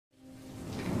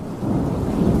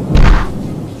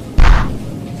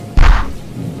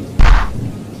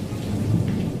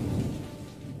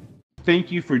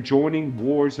Thank you for joining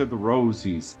Wars of the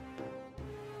Rosies.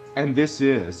 And this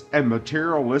is A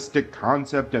Materialistic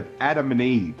Concept of Adam and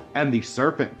Eve and the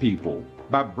Serpent People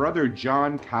by Brother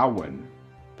John Cowan.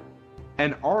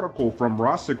 An article from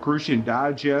Rosicrucian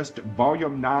Digest,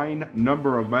 Volume 9,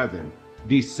 Number 11,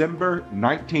 December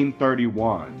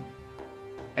 1931.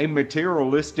 A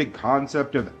Materialistic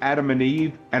Concept of Adam and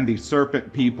Eve and the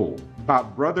Serpent People by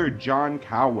Brother John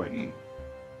Cowan.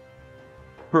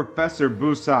 Professor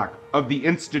Boussac of the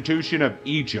Institution of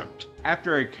Egypt,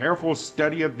 after a careful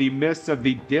study of the myths of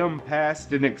the dim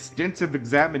past and extensive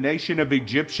examination of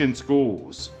Egyptian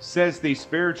schools, says the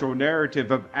spiritual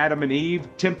narrative of Adam and Eve,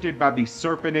 tempted by the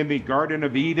serpent in the Garden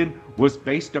of Eden, was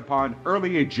based upon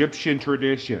early Egyptian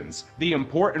traditions. The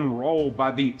important role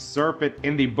by the serpent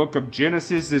in the book of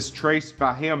Genesis is traced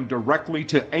by him directly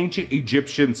to ancient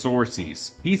Egyptian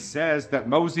sources. He says that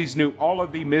Moses knew all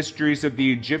of the mysteries of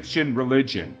the Egyptian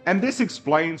religion, and this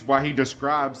explains why he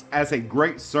describes as a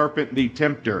great serpent the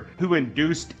tempter who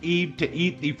induced Eve to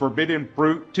eat the forbidden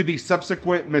fruit, to the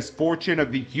subsequent misfortune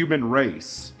of the human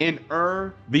race. In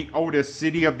Ur, the oldest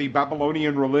city of the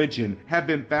Babylonian religion, have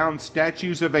been found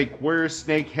statues of a queer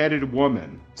snake-headed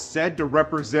woman, said to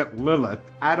represent Lilith,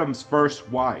 Adam's first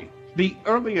wife. The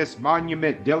earliest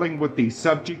monument dealing with the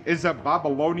subject is a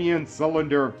Babylonian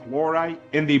cylinder of chlorite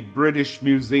in the British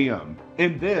Museum.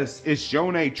 In this is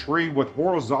shown a tree with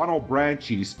horizontal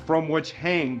branches from which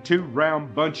hang two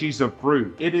round bunches of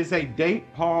fruit. It is a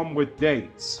date palm with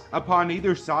dates. Upon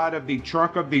either side of the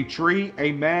trunk of the tree,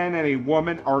 a man and a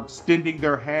woman are extending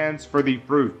their hands for the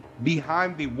fruit.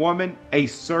 Behind the woman, a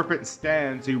serpent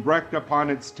stands erect upon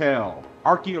its tail.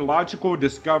 Archaeological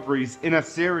discoveries in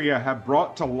Assyria have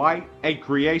brought to light a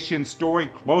creation story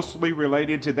closely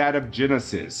related to that of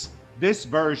Genesis. This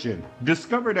version,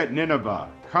 discovered at Nineveh,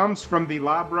 comes from the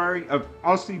library of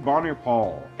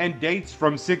Osirbanipal and dates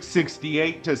from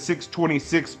 668 to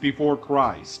 626 before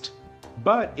Christ.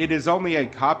 But it is only a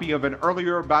copy of an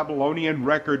earlier Babylonian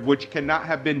record which cannot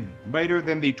have been later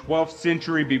than the 12th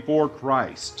century before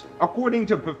Christ. According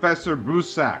to Professor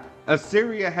Boussac,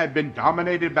 Assyria had been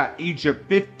dominated by Egypt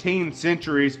 15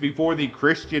 centuries before the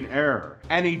Christian era,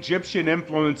 and Egyptian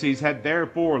influences had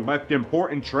therefore left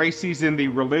important traces in the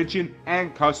religion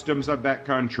and customs of that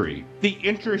country. The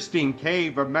interesting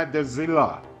cave of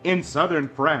Medazila in southern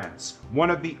France, one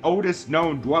of the oldest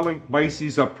known dwelling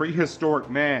places of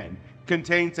prehistoric man,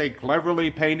 contains a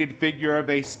cleverly painted figure of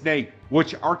a snake,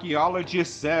 which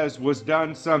archaeologists says was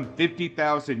done some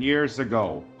 50,000 years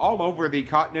ago. All over the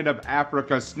continent of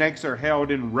Africa, snakes are held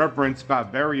in reverence by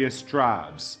various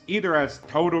tribes, either as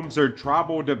totems or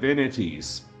tribal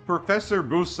divinities. Professor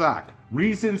Boussac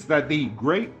reasons that the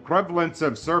great prevalence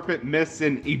of serpent myths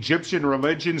in Egyptian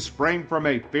religion sprang from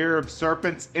a fear of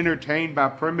serpents entertained by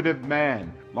primitive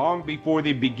man long before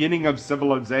the beginning of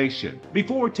civilization.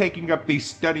 Before taking up the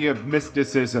study of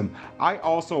mysticism, I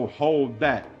also hold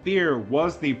that fear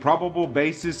was the probable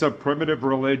basis of primitive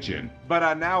religion. But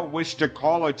I now wish to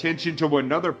call attention to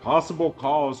another possible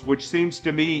cause which seems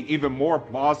to me even more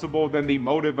plausible than the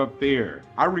motive of fear.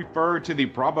 I refer to the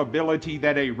probability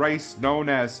that a race known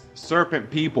as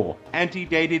Serpent People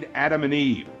antedated Adam and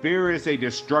Eve. Fear is a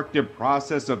destructive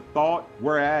process of thought,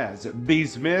 whereas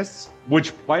these myths,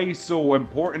 which play so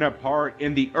important a part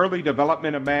in the early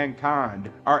development of mankind,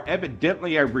 are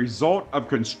evidently a result of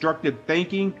constructive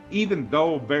thinking, even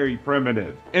though very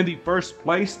primitive. In the first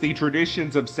place, the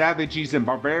traditions of savages and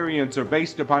barbarians are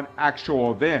based upon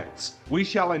actual events. We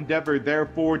shall endeavor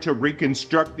therefore to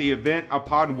reconstruct the event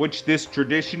upon which this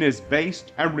tradition is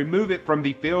based and remove it from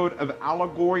the field of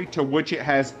allegory to which it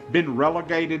has been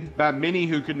relegated by many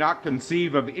who could not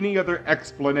conceive of any other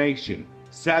explanation.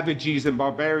 Savages and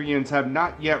barbarians have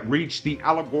not yet reached the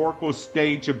allegorical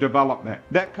stage of development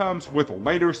that comes with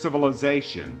later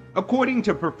civilization. According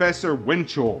to Professor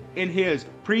Winchell, in his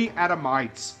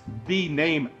Pre-Adamites, the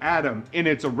name Adam in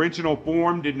its original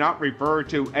form did not refer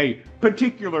to a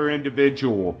particular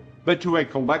individual, but to a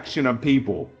collection of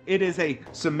people. It is a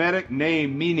Semitic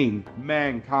name meaning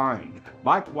mankind.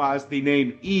 Likewise, the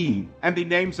name Eve and the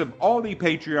names of all the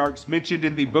patriarchs mentioned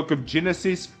in the book of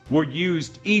Genesis were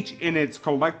used each in its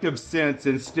collective sense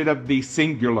instead of the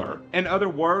singular. In other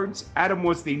words, Adam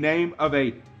was the name of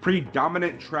a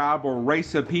predominant tribe or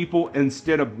race of people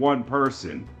instead of one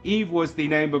person. Eve was the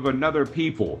name of another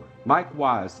people.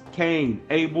 Likewise, Cain,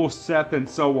 Abel, Seth, and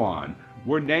so on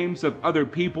were names of other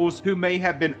peoples who may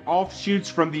have been offshoots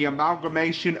from the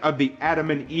amalgamation of the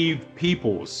Adam and Eve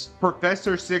peoples.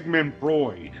 Professor Sigmund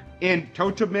Freud, in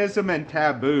Totemism and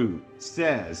Taboo,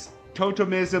 says,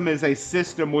 Totemism is a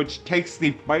system which takes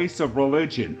the place of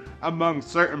religion among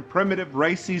certain primitive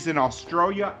races in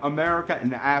Australia, America,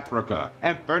 and Africa,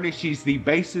 and furnishes the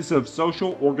basis of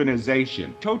social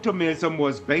organization. Totemism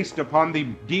was based upon the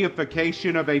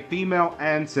deification of a female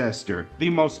ancestor. The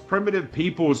most primitive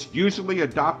peoples usually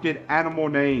adopted animal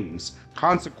names.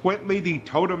 Consequently, the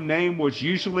totem name was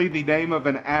usually the name of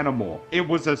an animal. It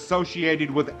was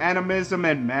associated with animism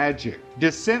and magic.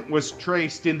 Descent was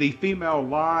traced in the female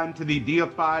line to the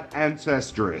deified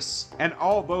ancestress, and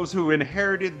all those who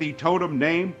inherited the totem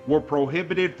name were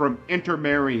prohibited from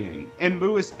intermarrying. In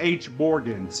Lewis H.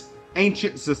 Morgan's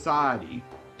Ancient Society,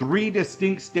 3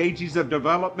 distinct stages of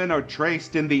development are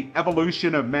traced in the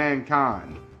evolution of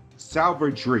mankind: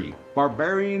 savagery,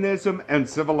 barbarianism, and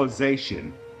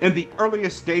civilization. In the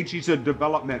earliest stages of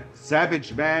development,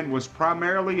 savage man was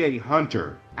primarily a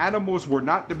hunter. Animals were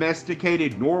not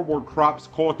domesticated nor were crops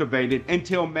cultivated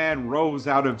until man rose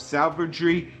out of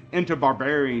savagery into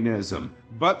barbarianism.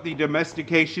 But the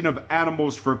domestication of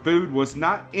animals for food was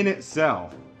not in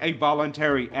itself a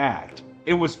voluntary act.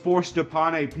 It was forced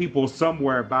upon a people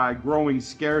somewhere by a growing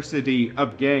scarcity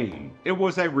of game. It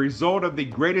was a result of the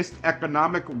greatest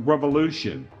economic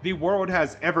revolution the world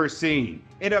has ever seen.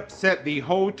 It upset the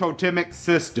whole totemic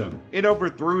system. It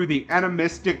overthrew the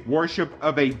animistic worship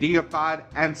of a deified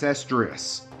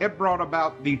ancestress. It brought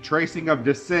about the tracing of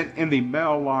descent in the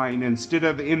male line instead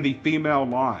of in the female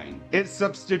line. It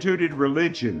substituted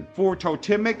religion for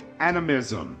totemic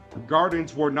animism.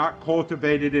 Gardens were not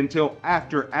cultivated until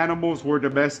after animals were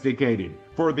domesticated,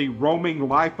 for the roaming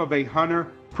life of a hunter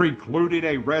precluded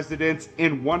a residence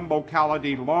in one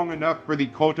locality long enough for the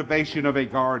cultivation of a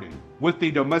garden. With the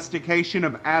domestication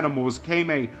of animals came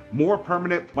a more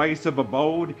permanent place of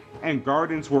abode, and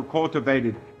gardens were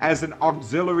cultivated as an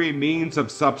auxiliary means of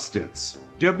substance.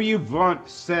 W. Wundt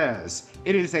says,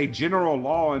 "It is a general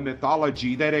law in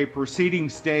mythology that a preceding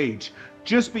stage,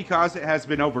 just because it has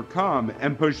been overcome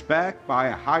and pushed back by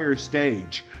a higher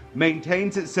stage,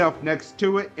 maintains itself next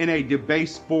to it in a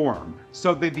debased form,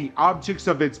 so that the objects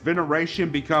of its veneration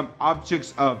become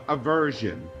objects of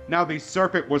aversion." Now the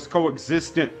serpent was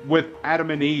coexistent with Adam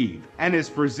and Eve, and is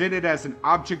presented as an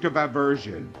object of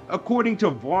aversion. According to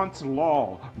Wundt's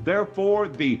law, therefore,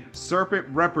 the serpent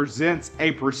represents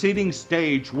a preceding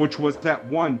stage which was at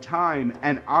one time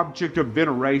an object of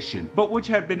veneration, but which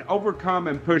had been overcome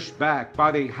and pushed back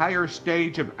by the higher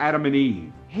stage of Adam and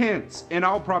Eve. Hence, in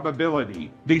all probability,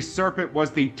 the serpent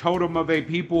was the totem of a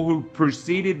people who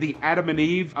preceded the Adam and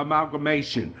Eve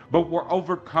amalgamation, but were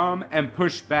overcome and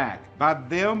pushed back by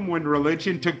them when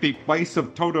religion took the place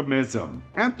of totemism.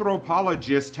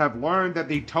 Anthropologists have learned that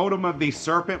the totem of the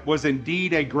serpent was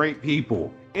indeed a great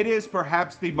people. It is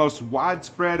perhaps the most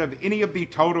widespread of any of the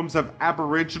totems of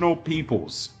Aboriginal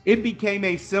peoples. It became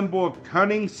a symbol of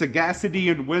cunning, sagacity,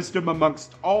 and wisdom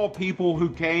amongst all people who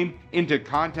came into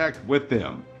contact with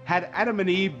them. Had Adam and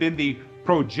Eve been the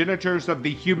progenitors of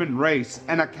the human race,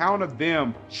 an account of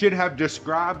them should have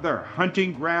described their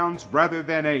hunting grounds rather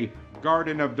than a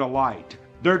garden of delight.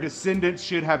 Their descendants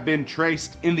should have been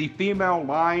traced in the female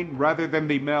line rather than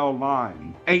the male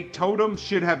line. A totem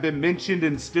should have been mentioned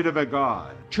instead of a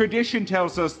god. Tradition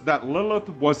tells us that Lilith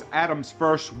was Adam's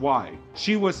first wife.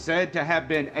 She was said to have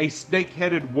been a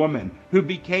snake-headed woman who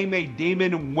became a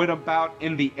demon and went about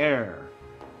in the air.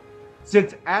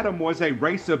 Since Adam was a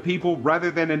race of people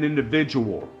rather than an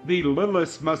individual, the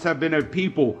Liliths must have been a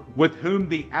people with whom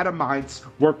the Adamites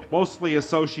were closely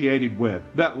associated with.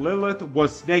 That Lilith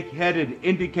was snake-headed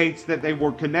indicates that they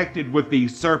were connected with the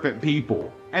serpent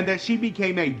people, and that she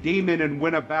became a demon and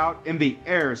went about in the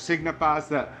air signifies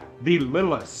that the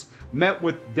Liliths met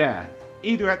with death,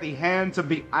 either at the hands of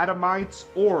the Adamites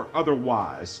or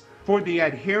otherwise. For the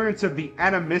adherents of the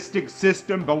animistic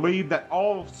system believed that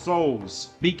all souls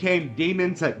became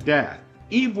demons at death.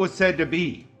 Eve was said to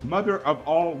be mother of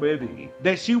all living.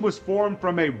 That she was formed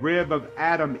from a rib of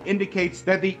Adam indicates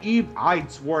that the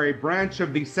Eveites were a branch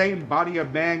of the same body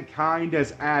of mankind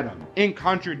as Adam, in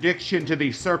contradiction to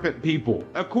the serpent people.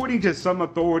 According to some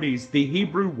authorities, the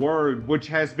Hebrew word which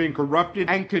has been corrupted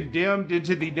and condemned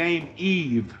into the name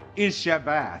Eve is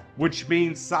Shabbath, which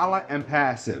means silent and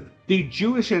passive. The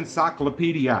Jewish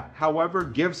Encyclopedia, however,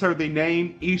 gives her the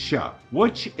name Isha,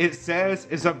 which it says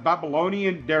is of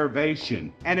Babylonian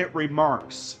derivation, and it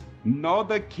remarks,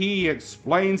 Noda Key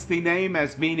explains the name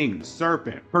as meaning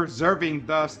serpent, preserving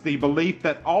thus the belief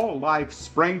that all life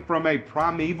sprang from a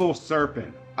primeval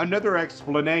serpent. Another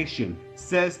explanation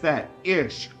says that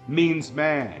Ish means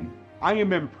man. I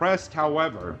am impressed,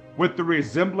 however, with the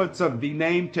resemblance of the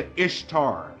name to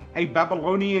Ishtar, a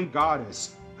Babylonian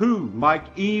goddess, who, like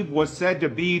Eve, was said to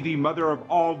be the mother of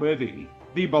all living.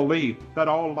 The belief that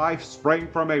all life sprang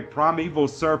from a primeval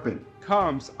serpent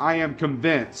comes, I am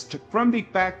convinced, from the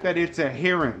fact that its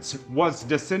adherents was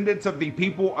descendants of the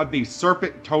people of the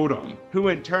serpent totem, who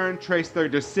in turn traced their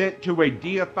descent to a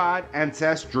deified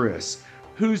ancestress,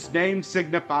 whose name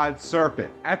signified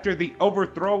serpent. After the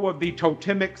overthrow of the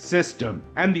totemic system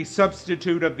and the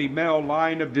substitute of the male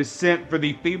line of descent for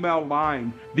the female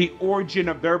line, the origin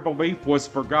of their belief was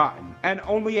forgotten, and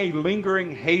only a lingering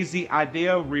hazy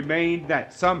idea remained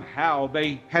that somehow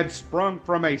they had sprung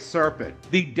from a serpent.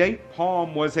 The date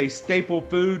palm was a staple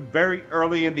food very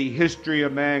early in the history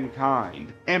of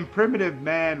mankind, and primitive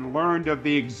man learned of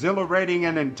the exhilarating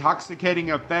and intoxicating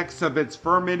effects of its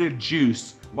fermented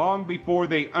juice long before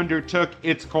they undertook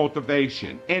its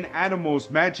cultivation. In animals,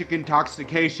 magic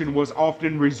intoxication was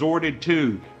often resorted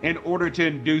to in order to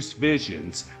induce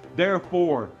visions.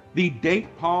 Therefore, the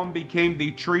date palm became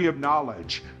the tree of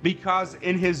knowledge, because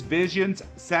in his visions,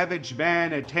 savage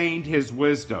man attained his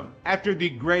wisdom. After the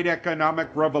great economic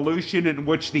revolution in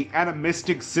which the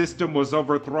animistic system was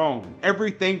overthrown,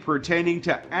 everything pertaining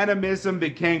to animism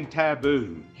became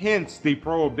taboo. Hence the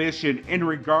prohibition in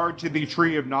regard to the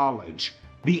tree of knowledge.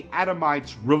 The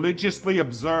Adamites religiously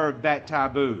observed that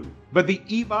taboo, but the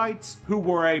Evites, who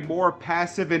were a more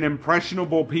passive and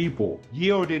impressionable people,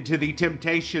 yielded to the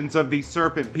temptations of the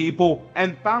serpent people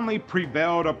and finally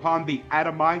prevailed upon the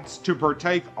Adamites to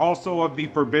partake also of the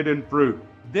forbidden fruit.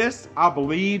 This, I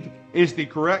believe, is the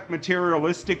correct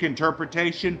materialistic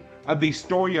interpretation of the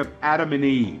story of Adam and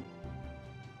Eve.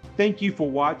 Thank you for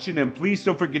watching, and please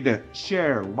don't forget to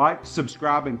share, like,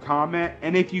 subscribe, and comment.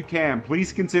 And if you can,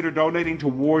 please consider donating to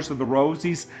Wars of the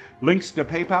Rosies. Links to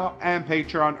PayPal and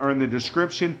Patreon are in the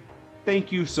description.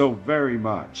 Thank you so very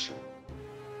much.